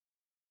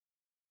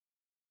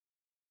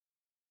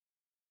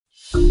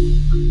Good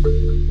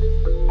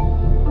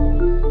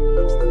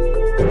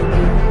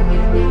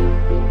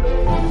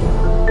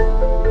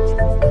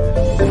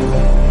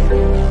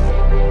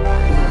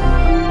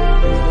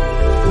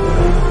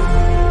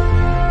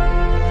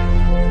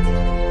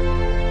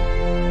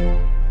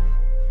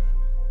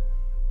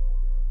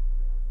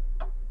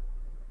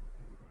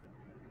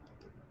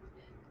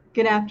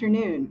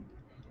afternoon,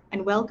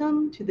 and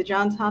welcome to the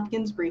Johns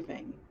Hopkins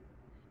briefing.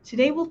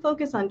 Today we'll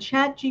focus on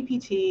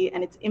ChatGPT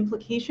and its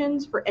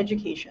implications for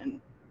education.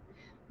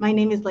 My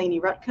name is Lainie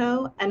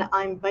Rutkow, and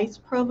I'm Vice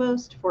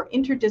Provost for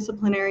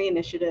Interdisciplinary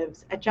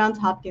Initiatives at Johns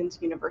Hopkins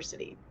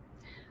University.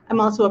 I'm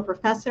also a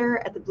professor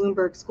at the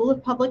Bloomberg School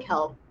of Public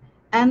Health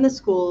and the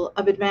School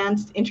of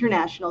Advanced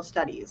International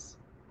Studies.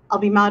 I'll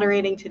be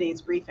moderating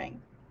today's briefing.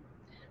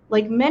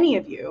 Like many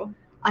of you,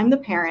 I'm the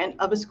parent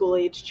of a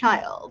school-aged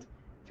child.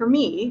 For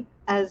me,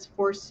 as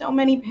for so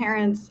many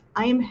parents,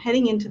 I am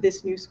heading into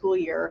this new school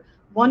year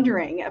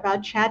wondering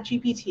about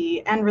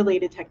ChatGPT and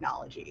related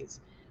technologies.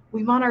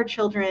 We want our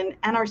children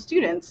and our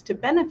students to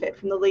benefit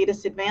from the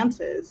latest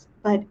advances,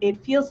 but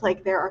it feels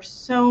like there are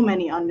so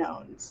many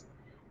unknowns.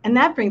 And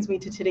that brings me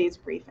to today's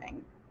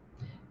briefing.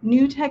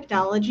 New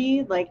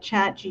technology like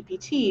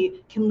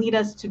ChatGPT can lead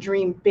us to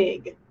dream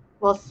big,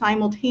 while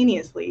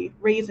simultaneously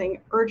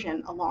raising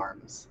urgent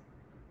alarms.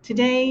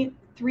 Today,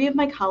 3 of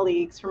my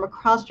colleagues from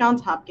across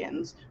Johns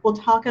Hopkins will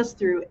talk us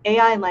through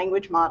AI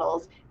language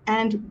models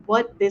and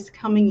what this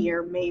coming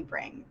year may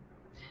bring.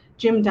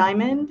 Jim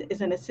Diamond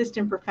is an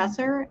assistant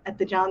professor at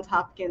the Johns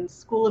Hopkins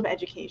School of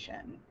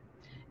Education.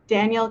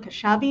 Daniel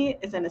Khashabi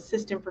is an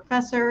assistant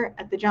professor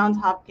at the Johns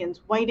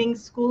Hopkins Whiting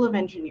School of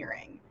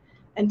Engineering.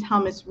 And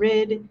Thomas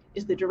Ridd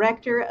is the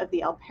director of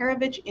the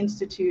Alperovitch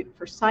Institute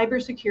for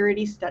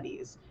Cybersecurity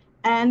Studies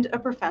and a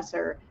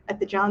professor at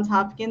the Johns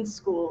Hopkins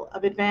School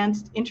of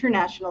Advanced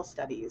International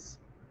Studies.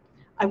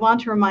 I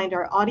want to remind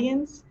our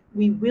audience,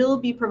 we will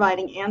be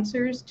providing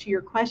answers to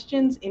your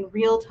questions in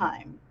real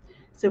time.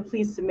 So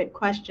please submit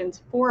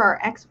questions for our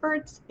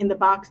experts in the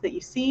box that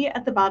you see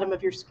at the bottom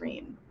of your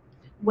screen.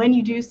 When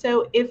you do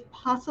so, if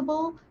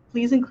possible,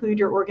 please include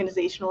your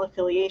organizational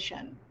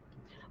affiliation.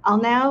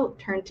 I'll now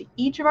turn to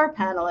each of our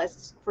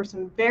panelists for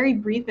some very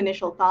brief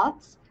initial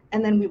thoughts,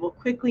 and then we will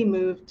quickly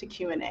move to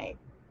Q&A.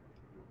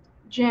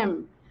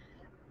 Jim,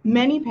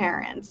 many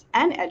parents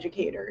and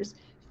educators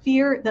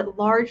fear that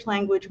large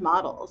language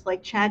models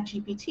like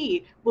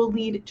ChatGPT will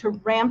lead to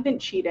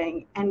rampant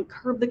cheating and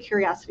curb the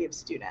curiosity of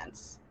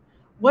students.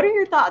 What are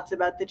your thoughts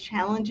about the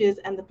challenges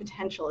and the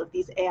potential of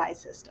these AI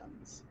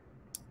systems?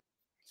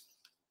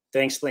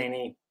 Thanks,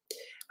 Lainie.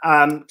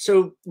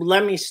 So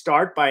let me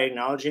start by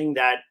acknowledging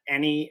that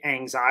any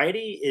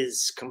anxiety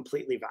is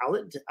completely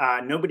valid.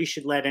 Nobody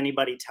should let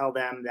anybody tell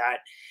them that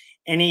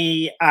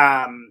any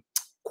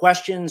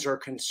questions or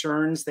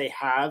concerns they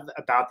have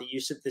about the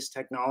use of this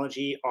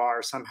technology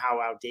are somehow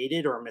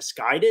outdated or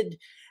misguided.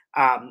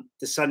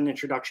 The sudden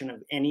introduction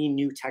of any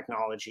new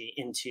technology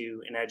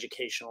into an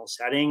educational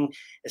setting,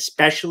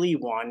 especially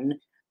one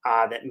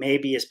that may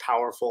be as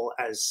powerful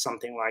as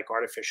something like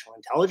artificial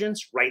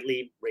intelligence,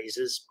 rightly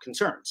raises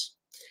concerns.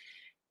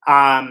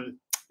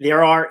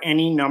 There are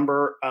any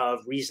number of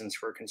reasons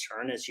for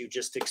concern, as you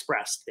just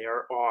expressed.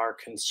 There are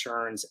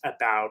concerns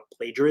about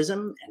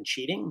plagiarism and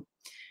cheating,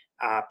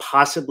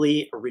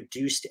 possibly a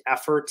reduced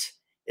effort,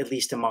 at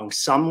least among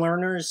some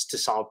learners, to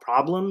solve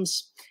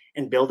problems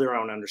and build their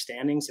own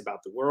understandings about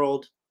the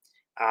world.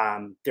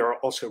 There are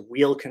also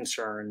real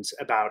concerns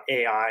about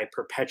AI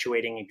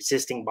perpetuating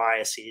existing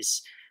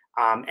biases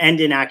and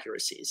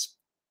inaccuracies,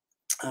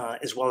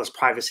 as well as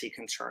privacy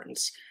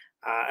concerns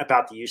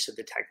about the use of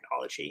the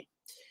technology.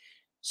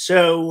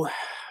 So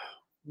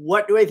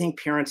what do I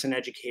think parents and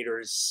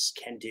educators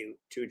can do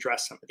to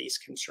address some of these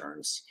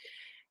concerns?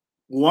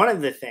 One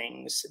of the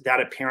things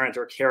that a parent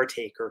or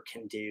caretaker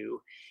can do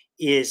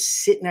is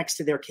sit next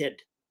to their kid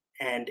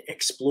and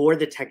explore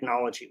the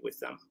technology with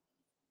them.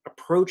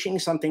 Approaching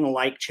something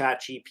like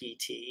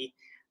ChatGPT,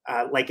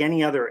 like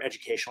any other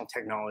educational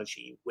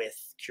technology, with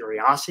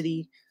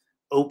curiosity,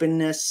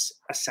 openness,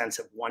 a sense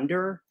of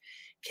wonder,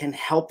 can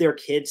help their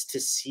kids to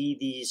see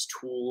these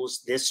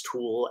tools, this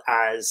tool,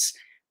 as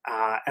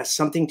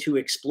something to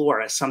explore,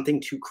 as something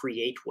to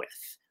create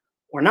with,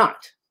 or not.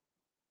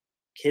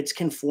 Kids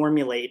can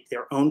formulate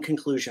their own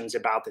conclusions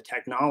about the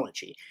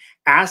technology,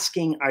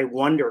 asking I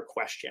wonder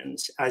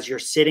questions as you're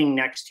sitting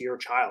next to your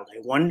child.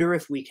 I wonder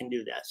if we can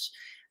do this.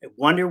 I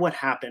wonder what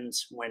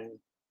happens when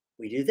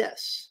we do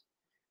this.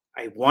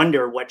 I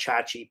wonder what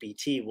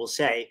ChatGPT will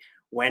say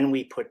when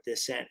we put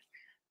this in.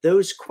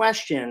 Those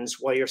questions,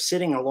 while you're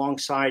sitting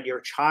alongside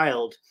your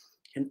child,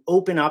 can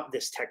open up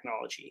this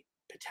technology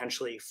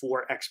potentially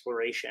for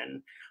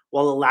exploration,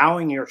 while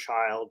allowing your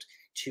child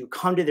to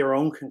come to their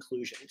own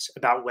conclusions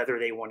about whether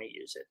they want to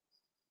use it.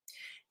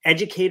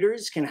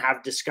 Educators can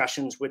have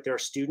discussions with their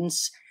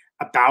students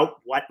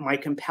about what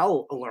might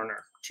compel a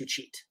learner to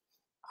cheat.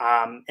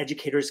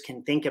 Educators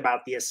can think about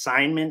the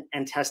assignment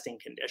and testing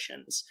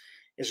conditions.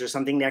 Is there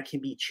something that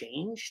can be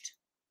changed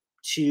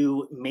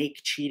to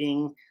make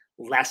cheating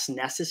less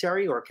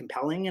necessary or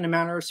compelling, in a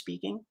manner of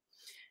speaking?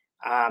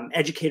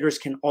 Educators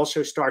can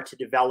also start to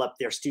develop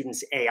their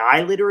students'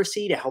 AI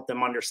literacy to help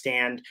them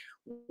understand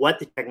what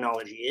the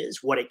technology is,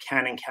 what it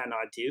can and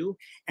cannot do,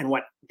 and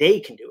what they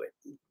can do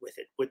with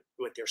it,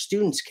 what their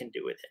students can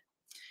do with it.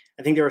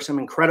 I think there are some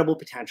incredible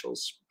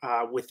potentials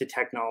with the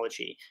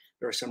technology.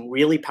 There are some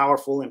really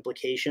powerful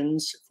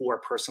implications for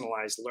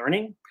personalized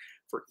learning,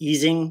 for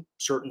easing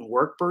certain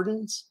work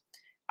burdens.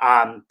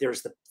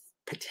 There's the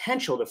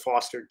potential to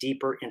foster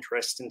deeper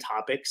interest in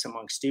topics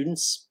among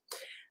students.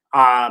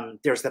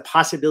 There's the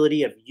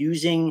possibility of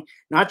using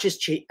not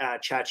just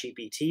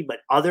ChatGPT, but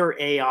other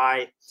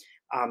AI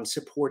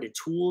supported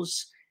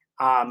tools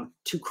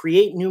to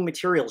create new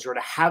materials, or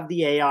to have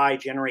the AI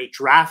generate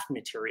draft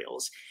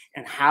materials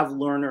and have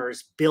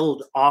learners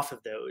build off of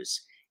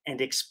those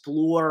and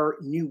explore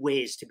new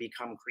ways to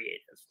become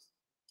creative.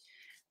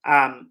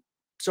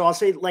 So I'll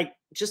say, like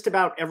just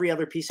about every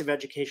other piece of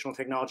educational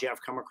technology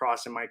I've come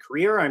across in my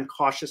career, I'm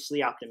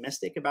cautiously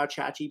optimistic about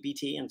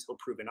ChatGPT until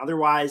proven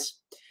otherwise.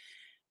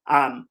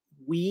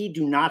 We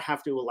do not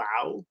have to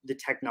allow the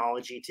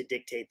technology to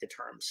dictate the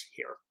terms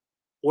here,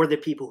 or the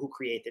people who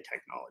create the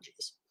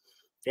technologies.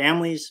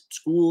 Families,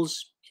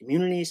 schools,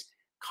 communities,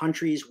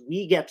 countries,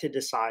 we get to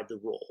decide the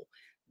role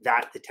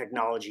that the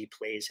technology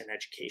plays in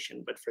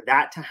education. But for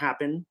that to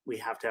happen, we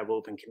have to have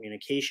open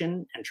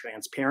communication and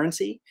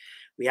transparency.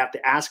 We have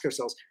to ask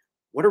ourselves,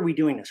 what are we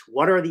doing this?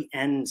 What are the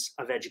ends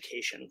of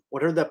education?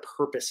 What are the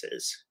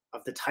purposes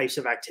of the types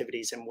of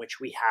activities in which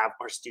we have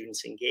our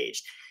students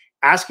engaged?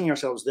 Asking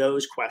ourselves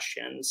those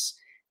questions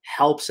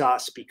helps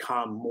us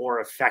become more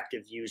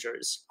effective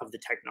users of the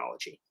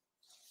technology.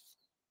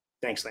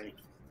 Thanks, Lainie.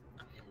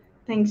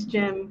 Thanks,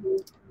 Jim.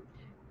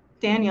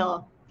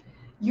 Daniel,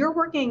 you're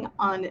working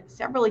on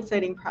several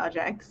exciting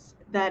projects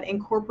that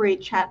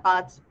incorporate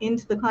chatbots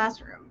into the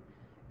classroom.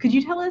 Could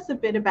you tell us a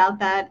bit about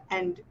that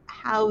and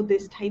how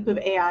this type of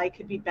AI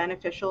could be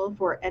beneficial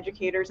for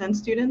educators and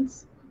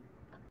students?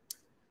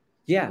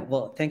 Yeah,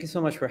 well, thank you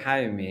so much for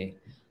having me.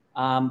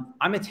 I'm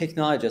a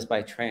technologist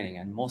by training,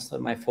 and most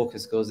of my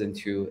focus goes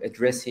into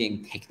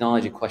addressing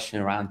technology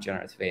questions around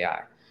generative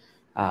AI.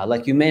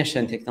 Like you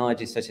mentioned,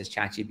 technologies such as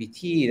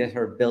ChatGPT that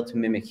are built to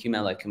mimic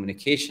human-like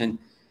communication.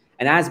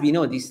 And as we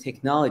know, these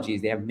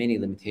technologies, they have many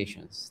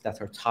limitations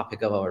that are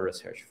topic of our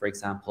research. For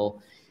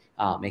example,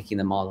 making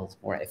the models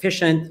more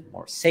efficient,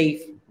 more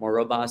safe, more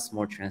robust,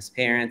 more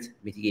transparent,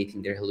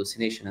 mitigating their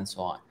hallucination, and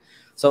so on.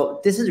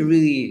 So this is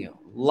really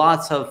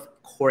lots of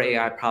core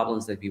AI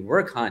problems that we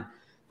work on.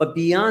 But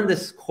beyond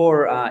this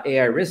core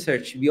AI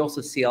research, we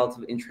also see a lot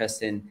of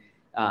interest in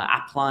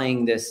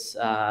applying this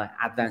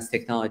advanced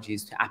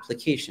technologies to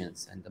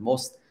applications. And the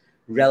most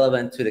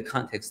relevant to the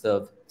context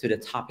of, to the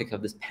topic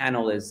of this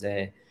panel is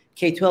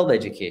K-12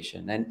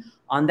 education. And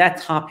on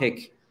that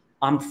topic,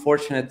 I'm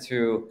fortunate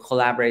to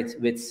collaborate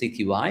with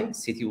CTY.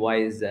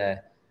 CTY is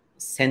a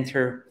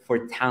Center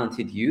for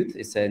Talented Youth.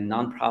 It's a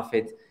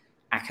nonprofit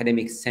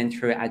academic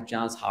center at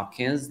Johns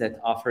Hopkins that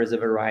offers a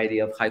variety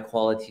of high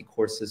quality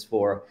courses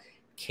for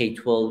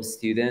K-12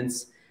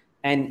 students.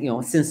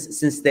 And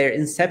since their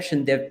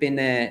inception, they've been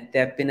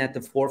at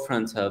the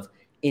forefront of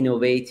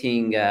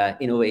innovating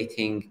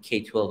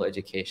K-12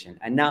 education.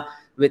 And now,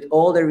 with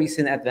all the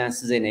recent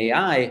advances in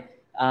AI,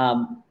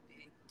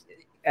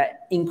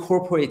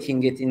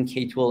 incorporating it in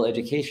K-12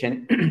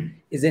 education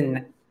is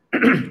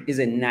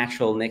a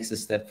natural next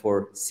step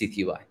for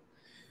CTY.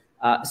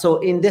 So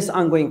in this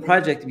ongoing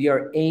project, we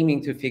are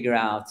aiming to figure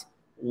out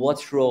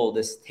what role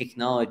this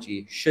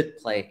technology should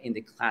play in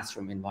the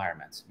classroom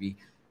environment.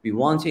 We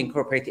want to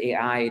incorporate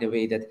AI in a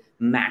way that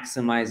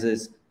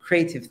maximizes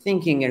creative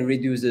thinking and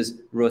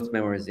reduces rote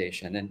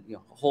memorization, and a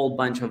whole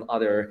bunch of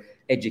other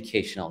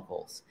educational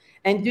goals.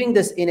 And doing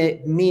this in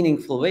a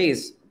meaningful way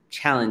is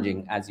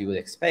challenging, as you would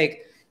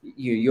expect.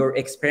 You're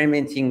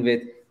experimenting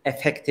with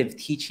effective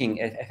teaching,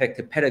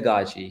 effective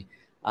pedagogy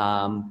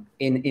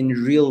in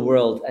real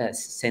world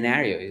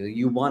scenario.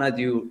 You want to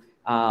do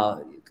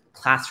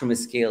classroom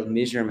scale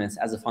measurements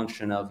as a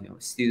function of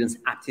students'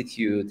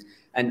 aptitude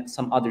and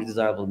some other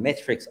desirable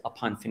metrics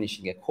upon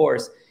finishing a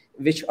course,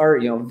 which are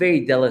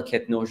very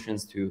delicate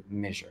notions to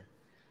measure.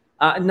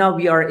 Now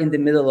we are in the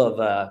middle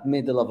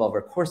of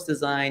our course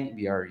design.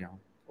 We are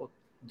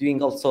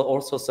doing also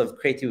all sorts of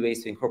creative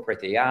ways to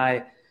incorporate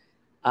AI,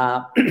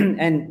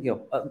 and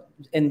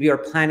we are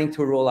planning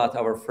to roll out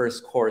our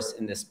first course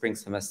in the spring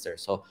semester.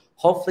 So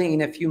hopefully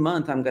in a few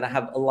months, I'm going to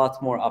have a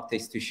lot more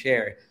updates to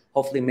share.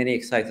 Hopefully many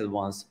excited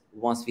ones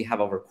once we have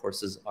our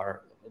courses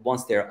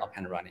once they're up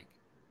and running.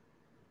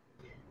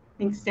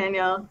 Thanks,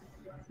 Daniel.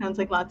 Sounds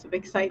like lots of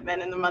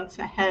excitement in the months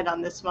ahead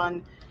on this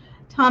one.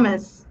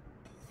 Thomas,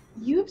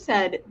 you've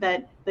said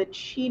that the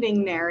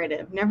cheating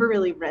narrative never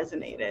really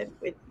resonated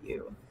with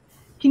you.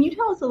 Can you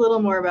tell us a little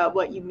more about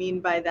what you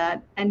mean by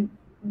that? And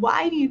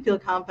why do you feel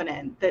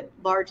confident that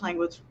large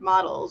language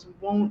models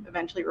won't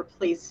eventually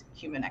replace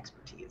human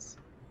expertise?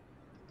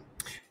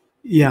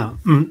 Yeah,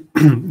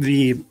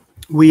 we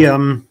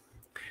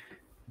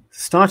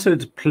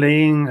started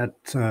playing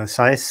at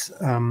SAIS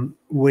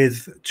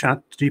with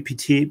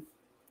ChatGPT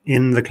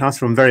in the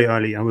classroom very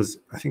early.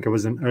 I think I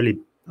was an early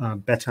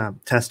beta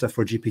tester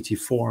for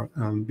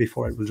GPT-4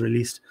 before it was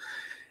released.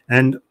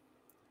 And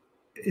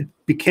it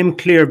became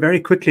clear very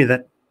quickly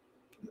that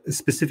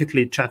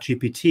specifically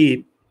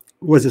ChatGPT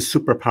was a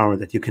superpower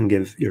that you can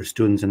give your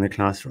students in the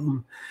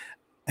classroom.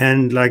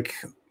 And like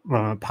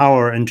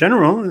power in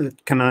general,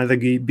 it can either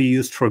be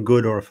used for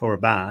good or for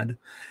bad.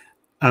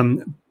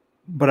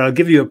 But I'll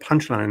give you a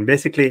punchline.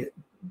 Basically,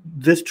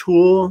 this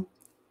tool,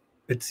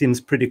 it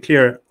seems pretty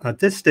clear at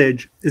this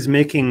stage, is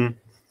making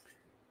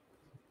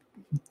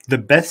the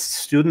best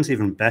students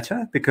even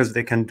better because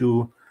they can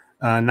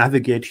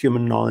navigate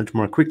human knowledge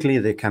more quickly.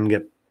 They can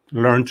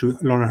learn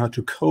how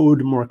to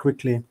code more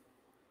quickly.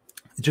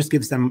 It just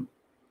gives them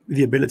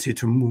the ability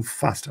to move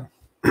faster.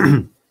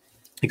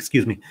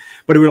 Excuse me.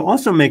 But it will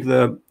also make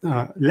the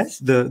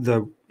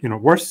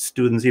worse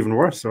students even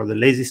worse, or the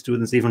lazy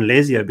students even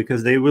lazier,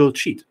 because they will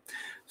cheat.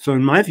 So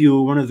in my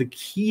view, one of the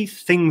key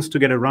things to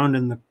get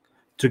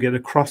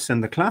across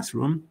in the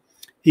classroom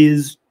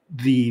is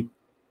the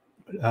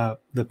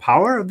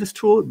power of this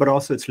tool, but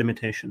also its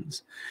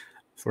limitations.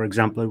 For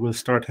example, it will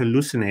start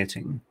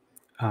hallucinating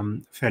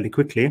fairly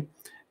quickly.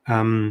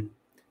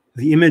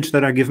 The image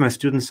that I give my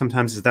students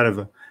sometimes is that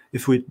of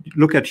if we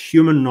look at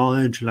human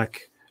knowledge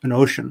like an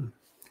ocean,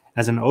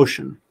 as an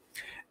ocean,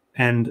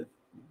 and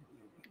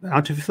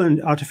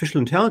artificial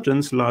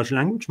intelligence, large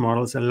language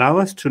models allow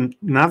us to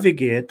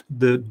navigate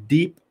the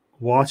deep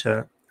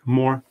water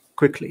more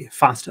quickly,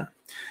 faster.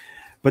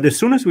 But as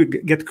soon as we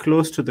get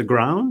close to the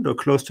ground or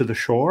close to the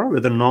shore, where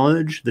the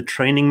knowledge, the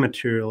training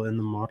material in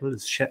the model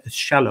is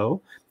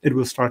shallow, it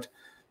will start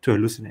to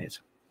hallucinate.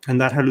 And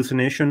that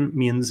hallucination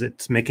means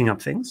it's making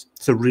up things.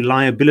 So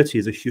reliability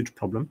is a huge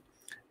problem.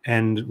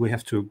 And we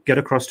have to get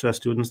across to our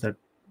students that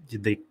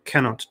they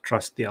cannot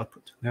trust the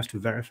output. They have to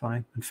verify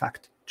and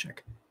fact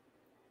check.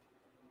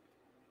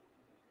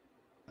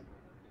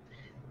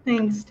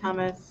 Thanks,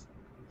 Thomas.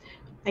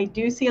 I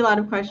do see a lot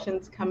of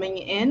questions coming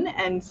in,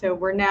 and so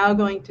we're now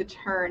going to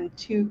turn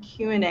to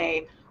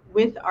Q&A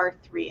with our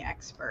three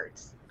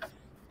experts.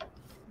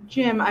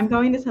 Jim, I'm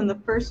going to send the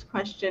first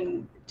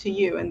question to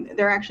you, and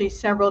there are actually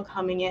several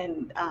coming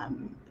in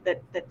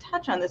that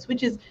touch on this,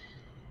 which is,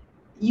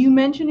 you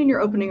mentioned in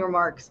your opening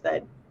remarks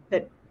that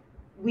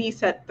we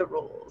set the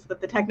rules, that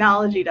the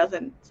technology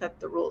doesn't set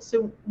the rules.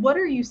 So what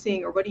are you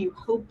seeing, or what do you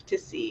hope to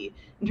see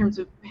in terms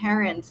of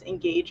parents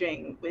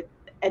engaging with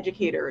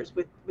educators,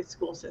 with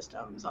school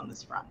systems on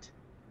this front?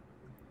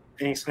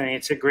 Thanks, Lainie.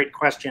 It's a great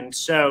question.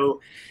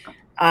 So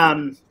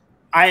I'm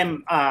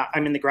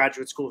in the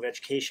Graduate School of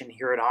Education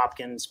here at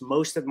Hopkins.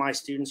 Most of my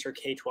students are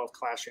K-12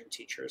 classroom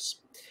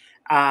teachers.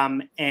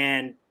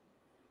 And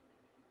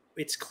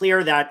it's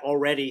clear that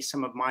already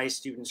some of my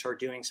students are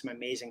doing some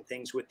amazing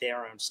things with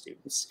their own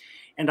students.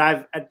 And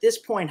I've, at this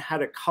point,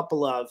 had a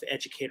couple of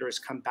educators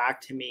come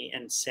back to me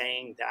and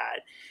saying that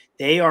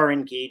they are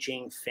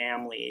engaging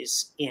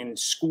families in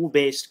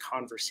school-based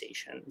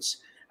conversations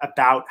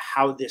about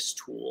how this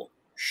tool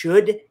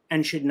should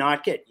and should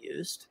not get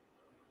used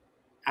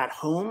at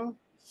home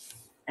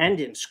and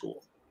in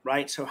school,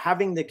 right? So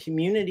having the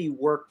community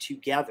work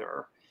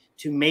together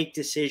to make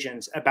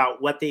decisions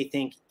about what they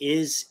think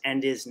is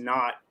and is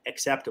not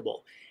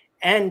acceptable.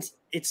 And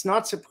it's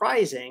not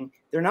surprising,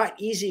 they're not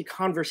easy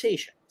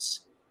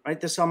conversations, right?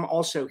 This I'm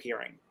also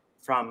hearing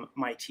from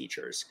my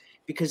teachers,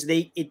 because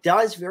it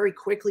does very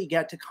quickly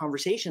get to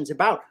conversations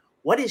about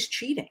what is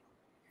cheating.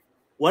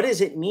 What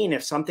does it mean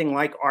if something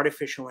like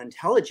artificial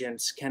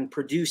intelligence can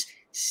produce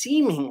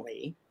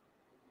seemingly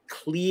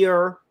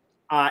clear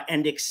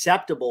and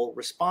acceptable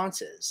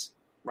responses,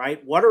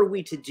 right? What are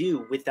we to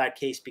do with that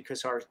case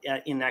because our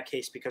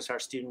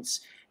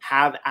students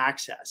have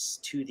access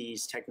to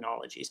these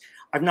technologies?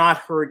 I've not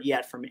heard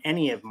yet from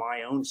any of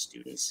my own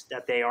students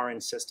that they are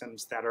in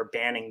systems that are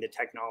banning the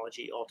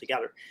technology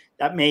altogether.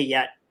 That may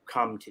yet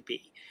come to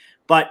be.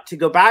 But to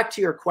go back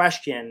to your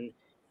question,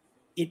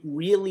 it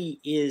really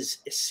is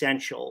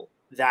essential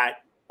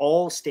that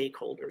all the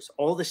stakeholders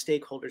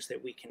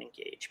that we can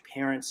engage,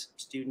 parents,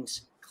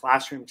 students,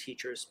 classroom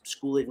teachers,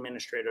 school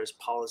administrators,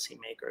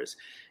 policymakers,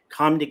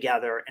 come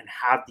together and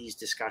have these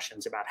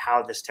discussions about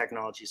how this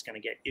technology is going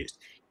to get used.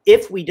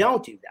 If we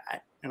don't do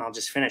that, and I'll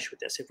just finish with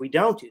this, if we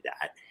don't do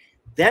that,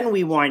 then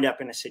we wind up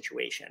in a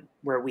situation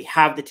where we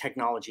have the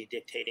technology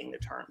dictating the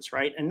terms,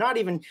 right? And not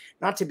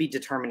to be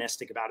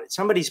deterministic about it.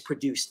 Somebody's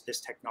produced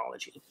this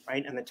technology,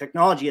 right? And the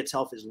technology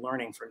itself is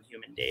learning from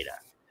human data.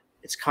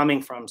 It's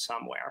coming from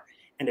somewhere.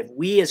 And if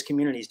we as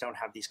communities don't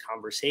have these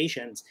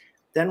conversations,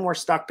 then we're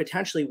stuck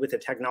potentially with a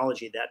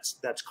technology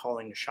that's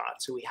calling the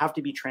shots. So we have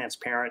to be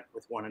transparent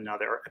with one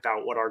another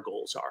about what our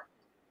goals are.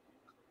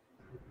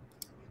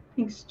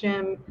 Thanks,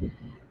 Jim.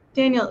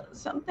 Daniel,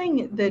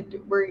 something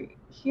that we're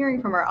hearing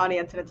from our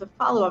audience, and it's a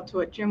follow-up to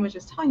what Jim was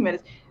just talking about,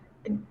 is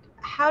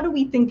how do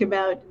we think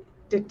about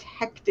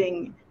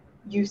detecting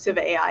use of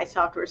AI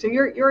software? So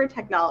you're a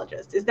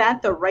technologist. Is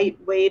that the right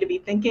way to be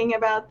thinking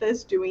about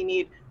this? Do we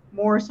need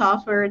more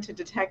software to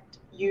detect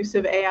use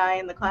of AI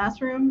in the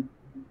classroom?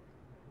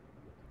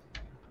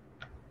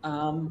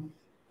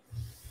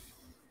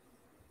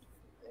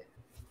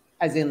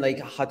 As in, like,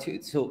 how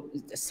to, so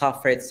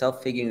software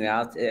itself figuring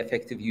out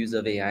effective use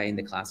of AI in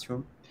the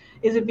classroom?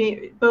 Is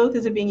it both?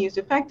 Is it being used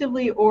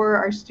effectively, or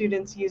are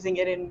students using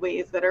it in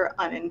ways that are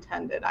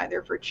unintended,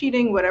 either for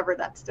cheating, whatever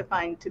that's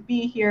defined to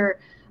be here,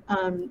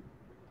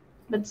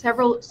 but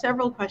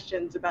several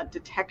questions about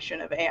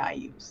detection of AI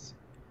use.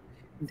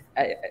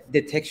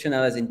 Detection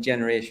as in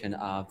generation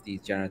of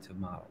these generative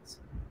models.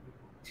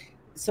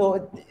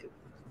 So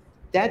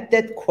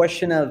that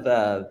question of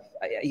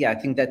yeah, I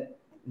think that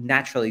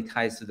naturally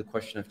ties to the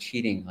question of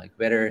cheating, like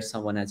whether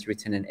someone has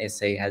written an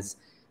essay, has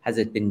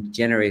it been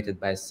generated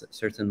by a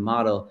certain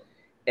model.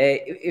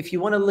 If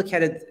you want to look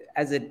at it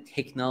as a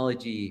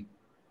technology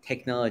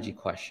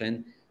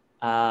question,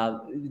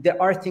 there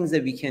are things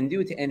that we can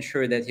do to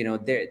ensure that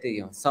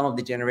some of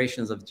the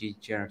generations of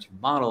generative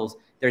models,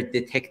 they're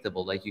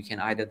detectable. Like, you can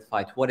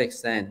identify to what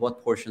extent,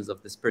 what portions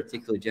of this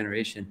particular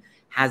generation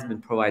has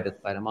been provided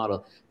by the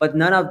model. But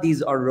none of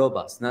these are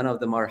robust. None of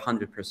them are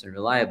 100%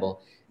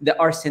 reliable. There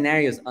are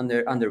scenarios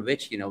under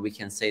which we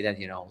can say that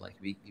like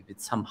with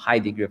some high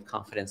degree of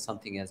confidence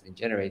something has been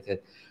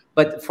generated.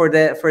 But for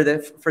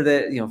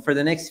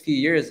the next few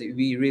years,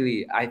 we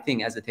really, I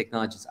think, as a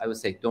technologist, I would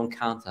say don't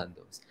count on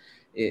those.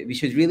 We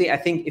should really, I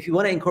think, if you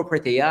want to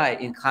incorporate AI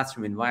in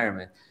classroom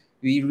environment,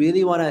 we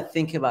really want to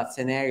think about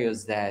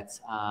scenarios that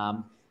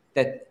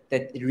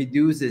that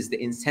reduces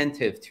the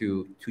incentive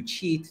to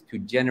cheat, to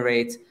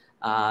generate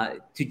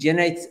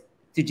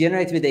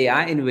with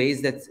AI in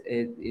ways that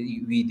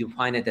we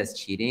define it as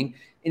cheating.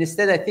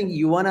 Instead, I think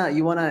you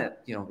wanna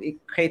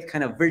create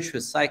kind of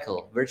virtuous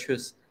cycle,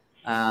 virtuous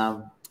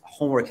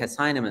homework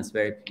assignments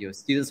where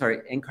students are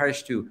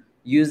encouraged to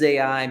use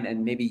AI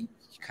and maybe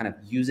kind of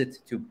use it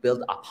to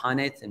build upon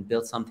it and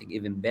build something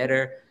even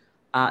better.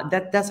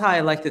 That's how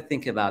I like to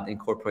think about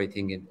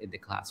incorporating it in the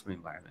classroom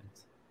environment.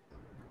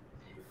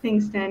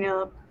 Thanks,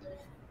 Daniel.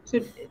 So,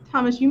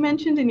 Thomas, you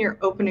mentioned in your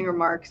opening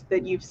remarks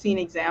that you've seen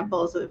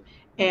examples of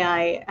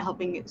AI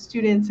helping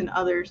students and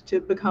others to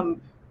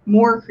become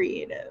more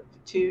creative,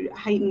 to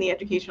heighten the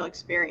educational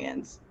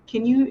experience.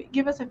 Can you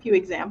give us a few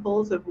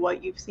examples of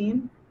what you've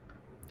seen?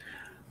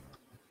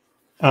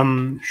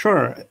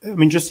 Sure. I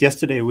mean, just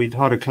yesterday we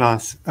taught a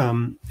class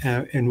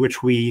in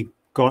which we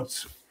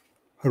got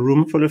a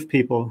room full of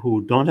people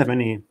who don't have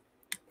any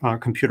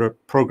computer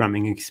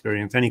programming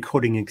experience, any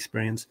coding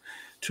experience,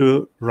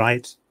 to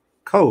write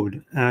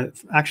code,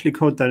 actually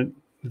code that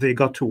they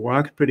got to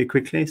work pretty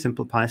quickly,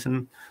 simple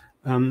Python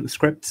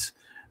scripts.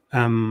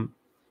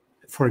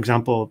 For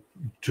example,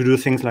 to do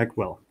things like,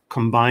 well,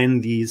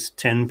 combine these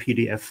 10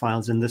 PDF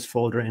files in this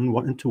folder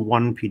into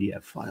one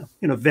PDF file.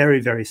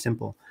 Very, very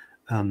simple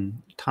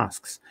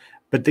tasks.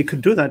 But they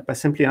could do that by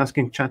simply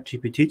asking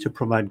ChatGPT to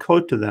provide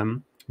code to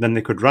them. Then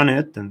they could run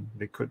it, and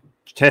they could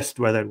test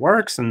whether it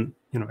works, and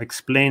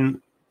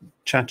explain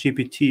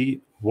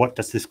ChatGPT what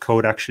does this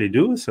code actually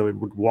do. So it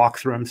would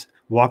walk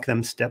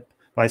them step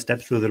by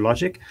step through the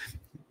logic.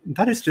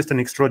 That is just an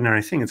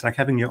extraordinary thing. It's like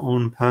having your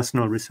own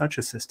personal research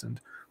assistant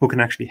who can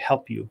actually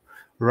help you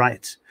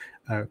write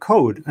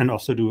code and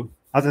also do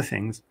other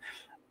things.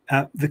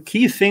 The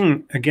key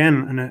thing,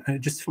 again, and I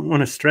just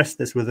want to stress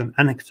this with an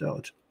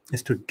anecdote,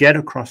 is to get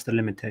across the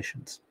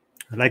limitations.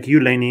 Like you,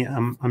 Lainie,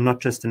 I'm not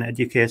just an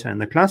educator in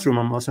the classroom,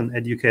 I'm also an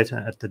educator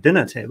at the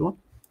dinner table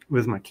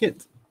with my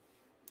kids.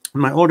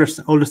 My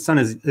oldest son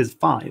is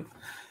 5.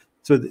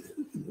 So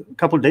a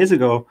couple of days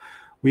ago,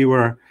 we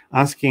were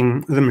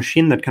asking the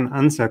machine that can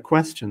answer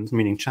questions,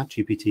 meaning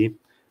ChatGPT,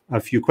 a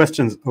few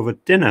questions over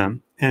dinner.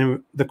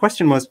 And the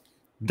question was,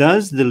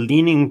 does the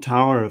Leaning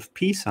Tower of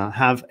Pisa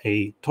have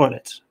a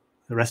toilet,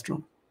 a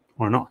restroom,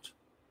 or not?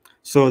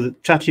 So the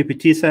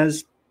ChatGPT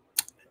says,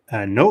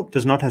 no,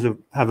 does not have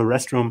a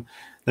restroom.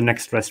 The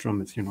next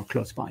restroom is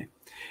close by.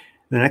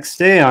 The next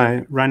day,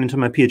 I ran into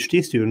my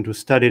PhD student who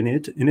studied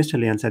it in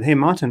Italy and said, hey,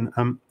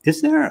 Martin,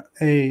 is there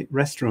a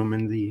restroom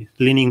in the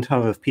Leaning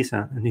Tower of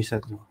Pisa? And he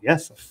said, oh,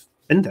 yes, I've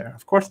been there.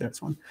 Of course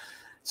there's one.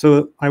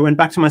 So I went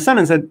back to my son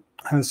and said,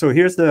 so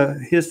here's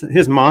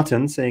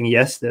Martin saying,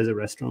 yes, there's a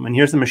restroom. And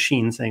here's the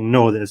machine saying,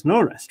 no, there's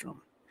no restroom.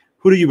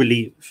 Who do you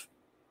believe?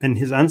 And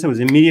his answer was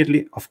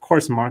immediately, of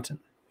course, Martin.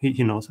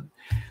 He knows it.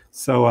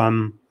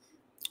 So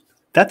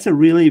that's a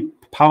really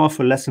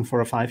powerful lesson for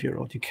a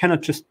 5-year-old. You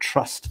cannot just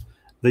trust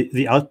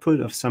the output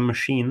of some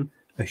machine,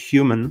 a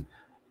human,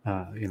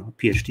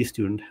 PhD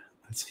student.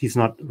 He's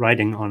not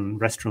writing on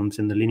restrooms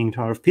in the Leaning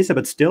Tower of Pisa,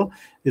 but still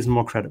is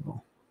more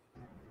credible.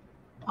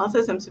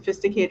 Also, some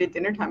sophisticated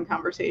dinner time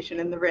conversation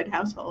in the Red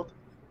household.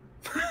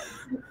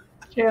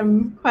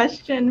 Jim,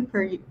 question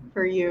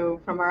for you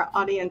from our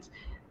audience.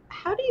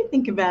 How do you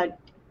think about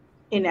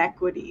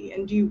inequity,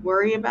 and do you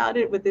worry about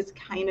it with this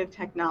kind of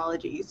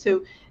technology?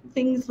 So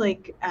things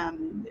like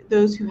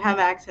those who have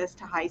access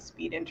to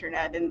high-speed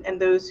internet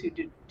and those who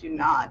do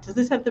not. Does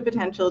this have the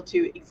potential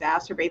to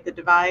exacerbate the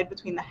divide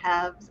between the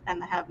haves and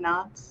the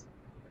have-nots?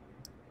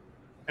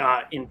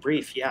 In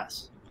brief,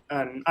 yes.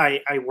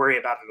 I worry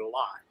about it a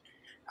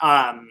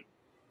lot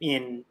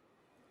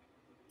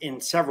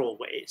in several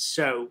ways.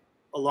 So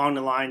along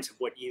the lines of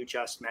what you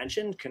just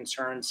mentioned,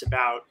 concerns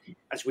about,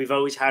 as we've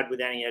always had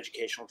with any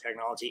educational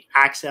technology,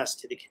 access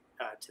to the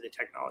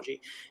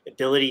technology,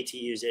 ability to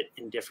use it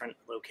in different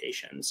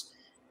locations,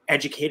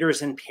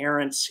 educators and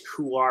parents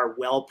who are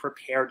well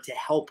prepared to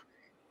help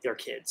their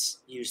kids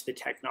use the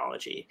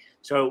technology.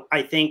 So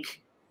I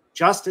think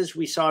just as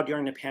we saw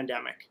during the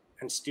pandemic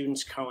and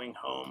students going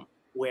home,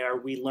 where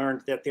we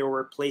learned that there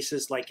were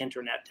places like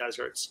internet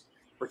deserts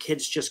where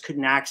kids just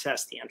couldn't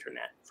access the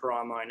internet for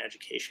online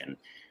education,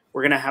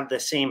 we're going to have the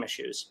same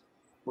issues.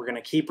 We're going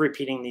to keep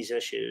repeating these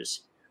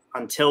issues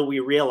until we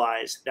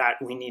realize that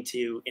we need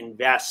to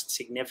invest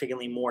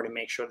significantly more to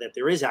make sure that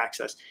there is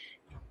access.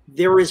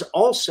 There is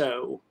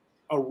also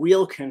a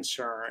real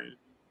concern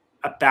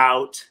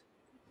about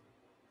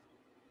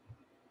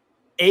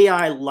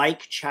AI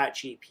like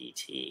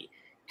ChatGPT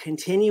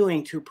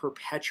continuing to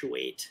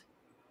perpetuate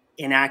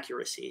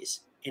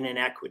inaccuracies and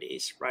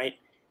inequities, right?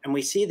 And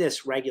we see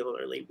this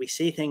regularly. We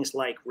see things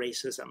like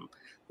racism,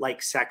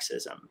 like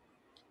sexism,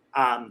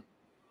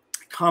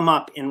 come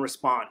up in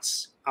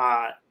response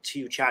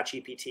to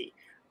ChatGPT.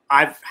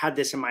 I've had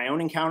this in my own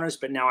encounters,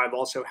 but now I've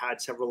also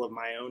had several of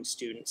my own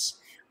students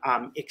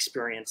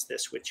experience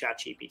this with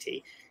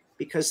ChatGPT,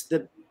 because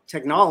the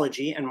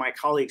technology, and my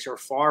colleagues are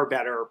far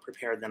better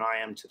prepared than I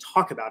am to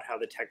talk about how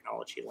the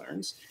technology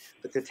learns,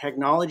 but the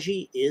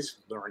technology is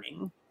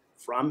learning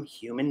from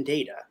human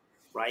data,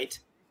 right?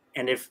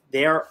 And if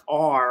there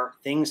are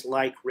things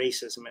like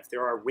racism, if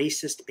there are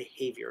racist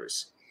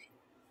behaviors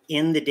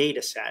in the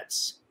data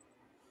sets,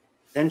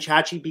 then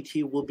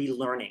ChatGPT will be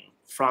learning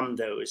from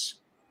those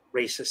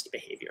racist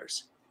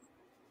behaviors.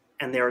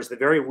 And there is the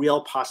very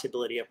real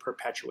possibility of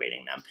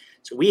perpetuating them.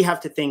 So we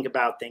have to think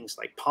about things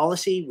like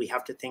policy. We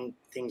have to think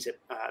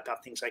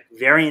about things like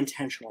very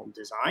intentional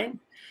design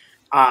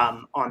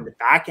on the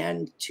back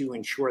end to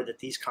ensure that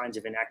these kinds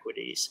of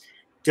inequities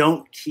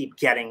don't keep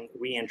getting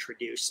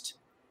reintroduced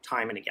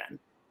time and again.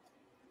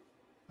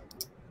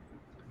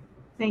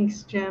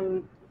 Thanks,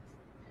 Jim.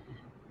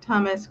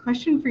 Thomas,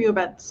 question for you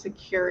about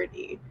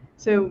security.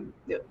 So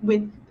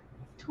with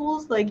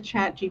tools like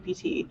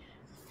ChatGPT,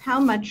 how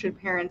much should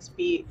parents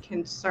be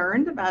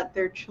concerned about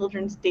their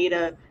children's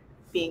data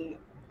being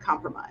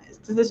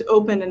compromised? Does this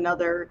open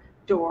another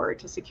door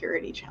to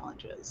security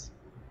challenges?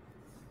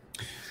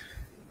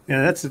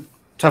 Yeah, that's a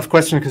tough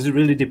question because it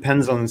really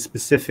depends on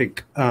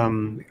specific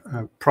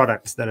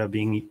products that are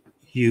being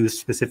used,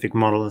 specific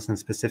models and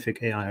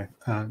specific AI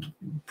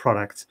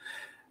products.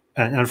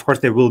 And of course,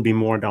 there will be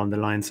more down the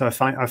line. So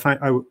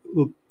I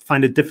will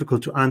find it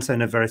difficult to answer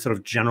in a very sort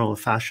of general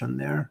fashion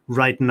there.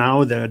 Right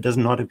now, there does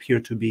not appear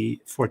to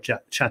be for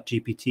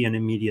ChatGPT an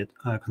immediate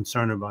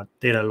concern about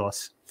data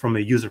loss from a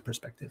user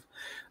perspective.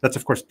 That's,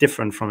 of course,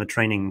 different from a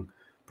training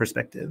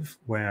perspective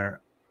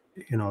where,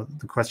 you know,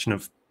 the question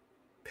of,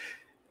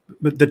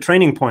 but the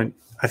training point,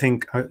 I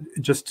think,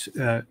 just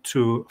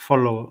to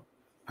follow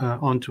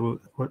on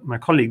to what my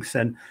colleague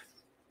said,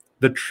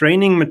 the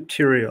training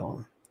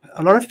material,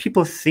 a lot of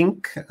people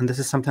think, and this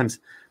is sometimes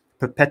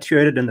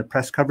perpetuated in the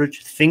press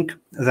coverage, think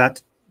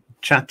that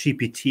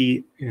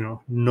ChatGPT, you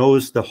know,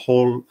 knows the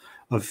whole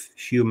of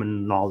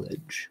human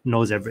knowledge,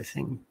 knows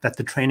everything, that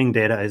the training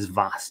data is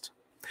vast.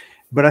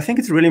 But I think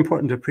it's really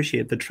important to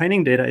appreciate the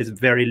training data is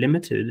very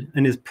limited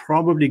and is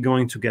probably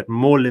going to get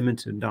more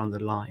limited down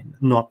the line,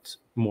 not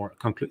more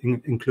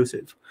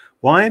inclusive.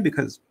 Why?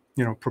 Because,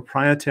 you know,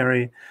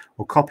 proprietary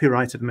or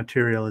copyrighted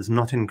material is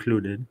not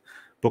included.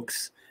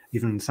 Books,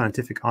 even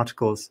scientific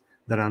articles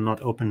that are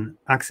not open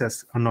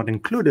access are not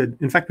included.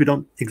 In fact, we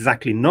don't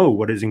exactly know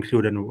what is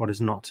included and what is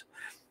not.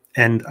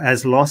 And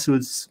as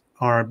lawsuits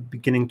are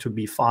beginning to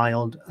be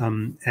filed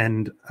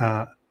and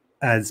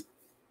as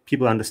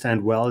people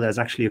understand well, there's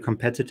actually a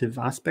competitive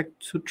aspect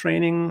to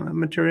training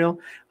material,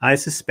 I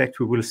suspect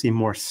we will see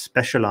more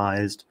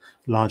specialized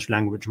large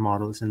language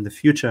models in the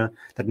future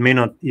that may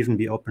not even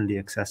be openly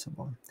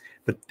accessible.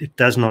 But it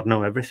does not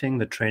know everything.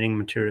 The training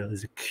material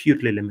is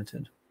acutely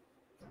limited.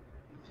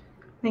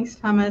 Thanks,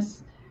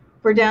 Thomas.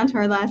 We're down to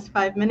our last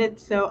 5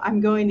 minutes, so I'm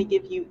going to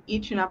give you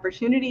each an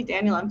opportunity.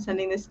 Daniel, I'm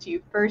sending this to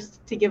you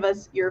first to give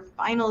us your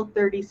final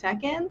 30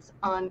 seconds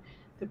on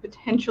the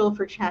potential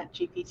for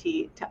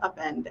ChatGPT to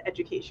upend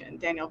education.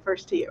 Daniel,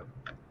 first to you.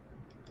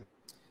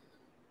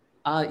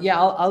 Yeah,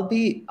 I'll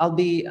be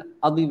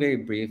very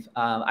brief.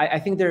 I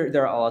think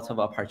there are lots of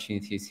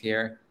opportunities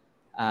here.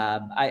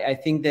 I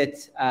think that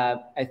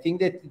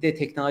the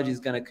technology is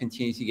going to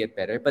continue to get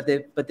better, but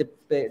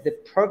the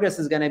progress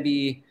is going to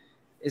be.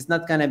 It's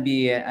not going to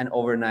be an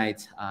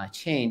overnight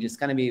change. It's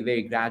going to be a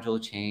very gradual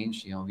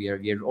change. You know, we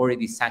are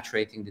already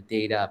saturating the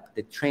data,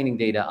 the training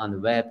data on the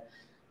web,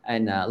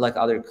 and like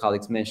other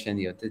colleagues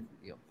mentioned,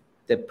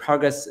 the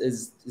progress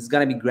is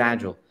going to be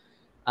gradual.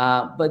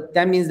 But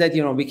that means that,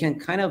 you know, we can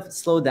kind of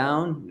slow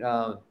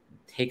down,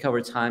 take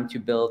our time to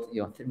build,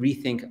 you know,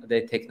 rethink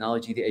the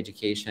technology, the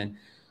education.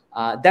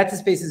 That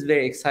space is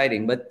very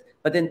exciting, but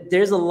then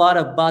there's a lot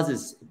of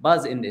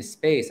buzz in this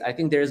space. I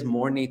think there's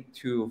more need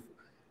to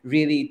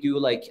really do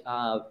like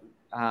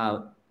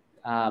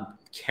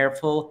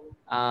careful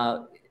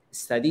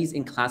studies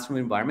in classroom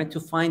environment to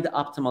find the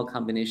optimal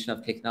combination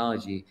of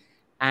technology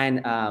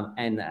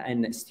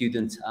and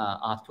student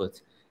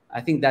output.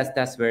 I think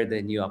that's where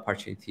the new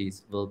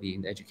opportunities will be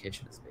in the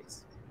education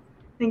space.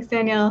 Thanks,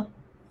 Daniel.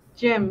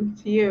 Jim,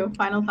 to you,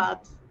 final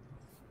thoughts.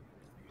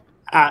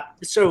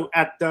 So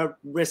at the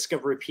risk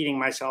of repeating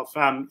myself,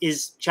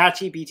 is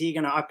ChatGPT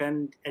going to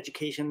upend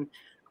education?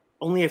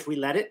 Only if we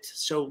let it.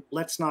 So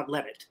let's not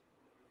let it.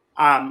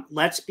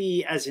 Let's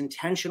be as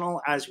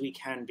intentional as we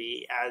can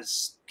be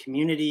as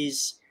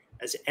communities,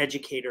 as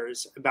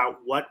educators, about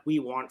what we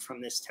want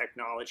from this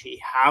technology,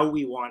 how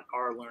we want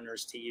our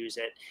learners to use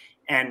it,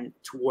 and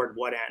toward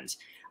what ends.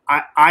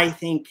 I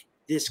think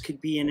this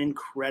could be an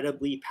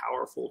incredibly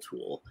powerful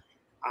tool.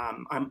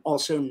 I'm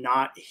also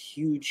not a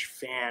huge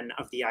fan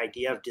of the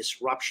idea of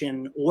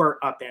disruption or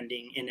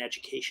upending in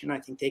education. I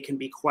think they can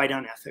be quite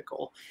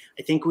unethical.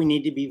 I think we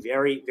need to be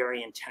very,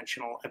 very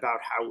intentional about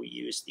how we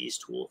use these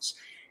tools.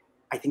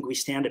 I think we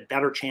stand a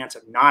better chance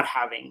of not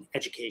having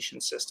education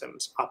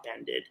systems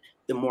upended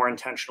the more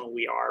intentional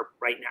we are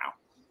right now.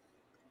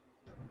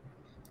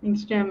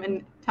 Thanks, Jim.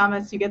 And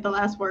Thomas, you get the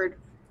last word.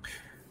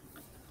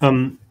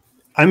 I'm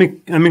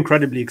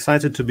incredibly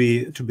excited to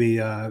be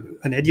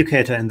an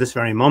educator in this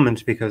very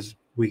moment, because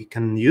we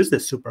can use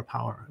this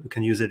superpower. We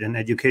can use it in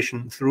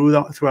education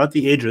throughout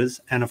the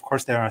ages, and of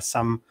course there are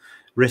some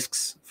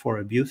risks for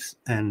abuse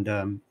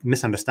and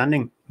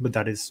misunderstanding, but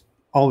that is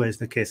always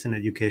the case in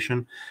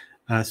education.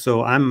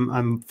 So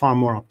I'm far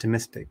more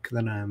optimistic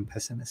than I'm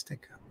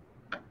pessimistic.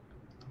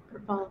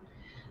 Wonderful.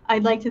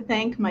 I'd like to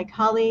thank my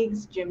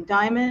colleagues Jim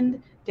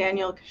Diamond,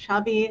 Daniel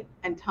Khashabi,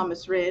 and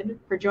Thomas Rid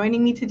for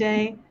joining me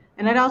today.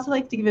 And I'd also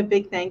like to give a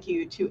big thank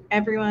you to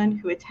everyone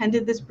who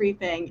attended this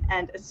briefing,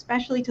 and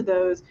especially to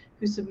those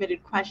who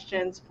submitted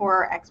questions for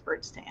our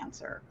experts to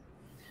answer.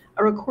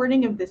 A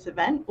recording of this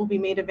event will be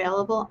made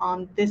available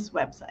on this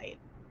website.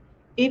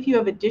 If you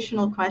have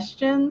additional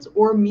questions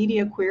or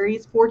media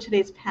queries for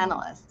today's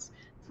panelists,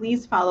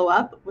 please follow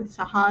up with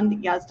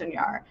Sahand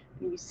Yazdanyar,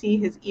 and you see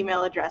his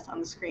email address on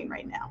the screen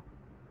right now.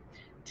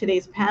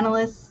 Today's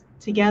panelists,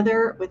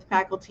 together with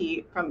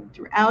faculty from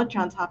throughout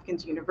Johns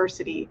Hopkins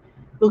University,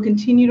 will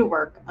continue to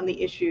work on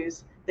the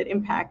issues that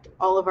impact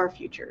all of our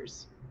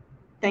futures.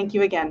 Thank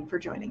you again for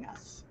joining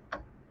us.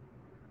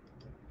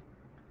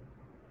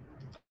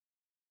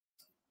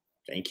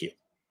 Thank you.